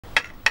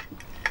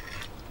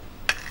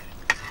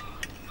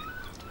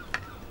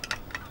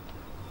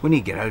We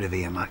need to get out of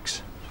here,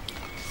 Max.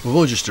 We've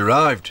all just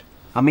arrived.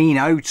 I mean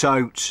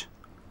out.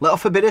 Let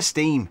off a bit of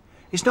steam.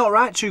 It's not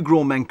right two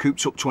grown men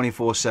cooped up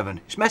 24/7.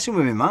 It's messing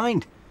with my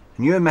mind.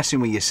 And you're messing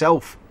with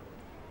yourself.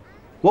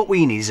 What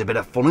we need is a bit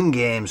of fun and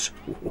games.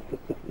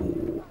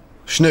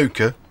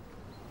 Snooker?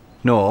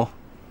 No.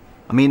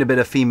 I mean a bit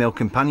of female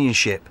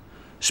companionship.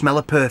 Smell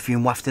of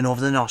perfume wafting over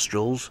the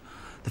nostrils.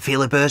 The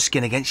feel of her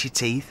skin against your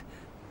teeth.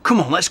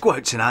 Come on, let's go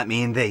out tonight,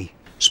 me and thee.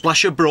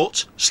 Splash of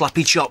brut,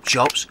 slappy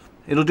chops.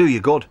 It'll do you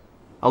good.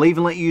 I'll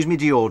even let you use me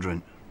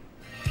deodorant.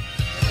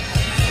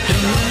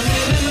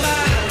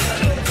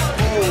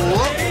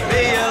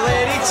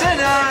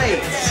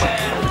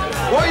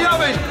 What are you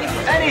having?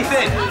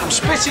 Anything. I'm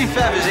spitting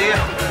feathers here.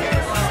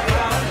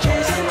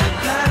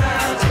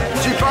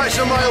 2 pints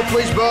of mayo,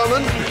 please,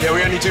 barman. Yeah,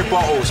 we only do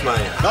bottles,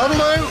 mate.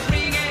 Hello.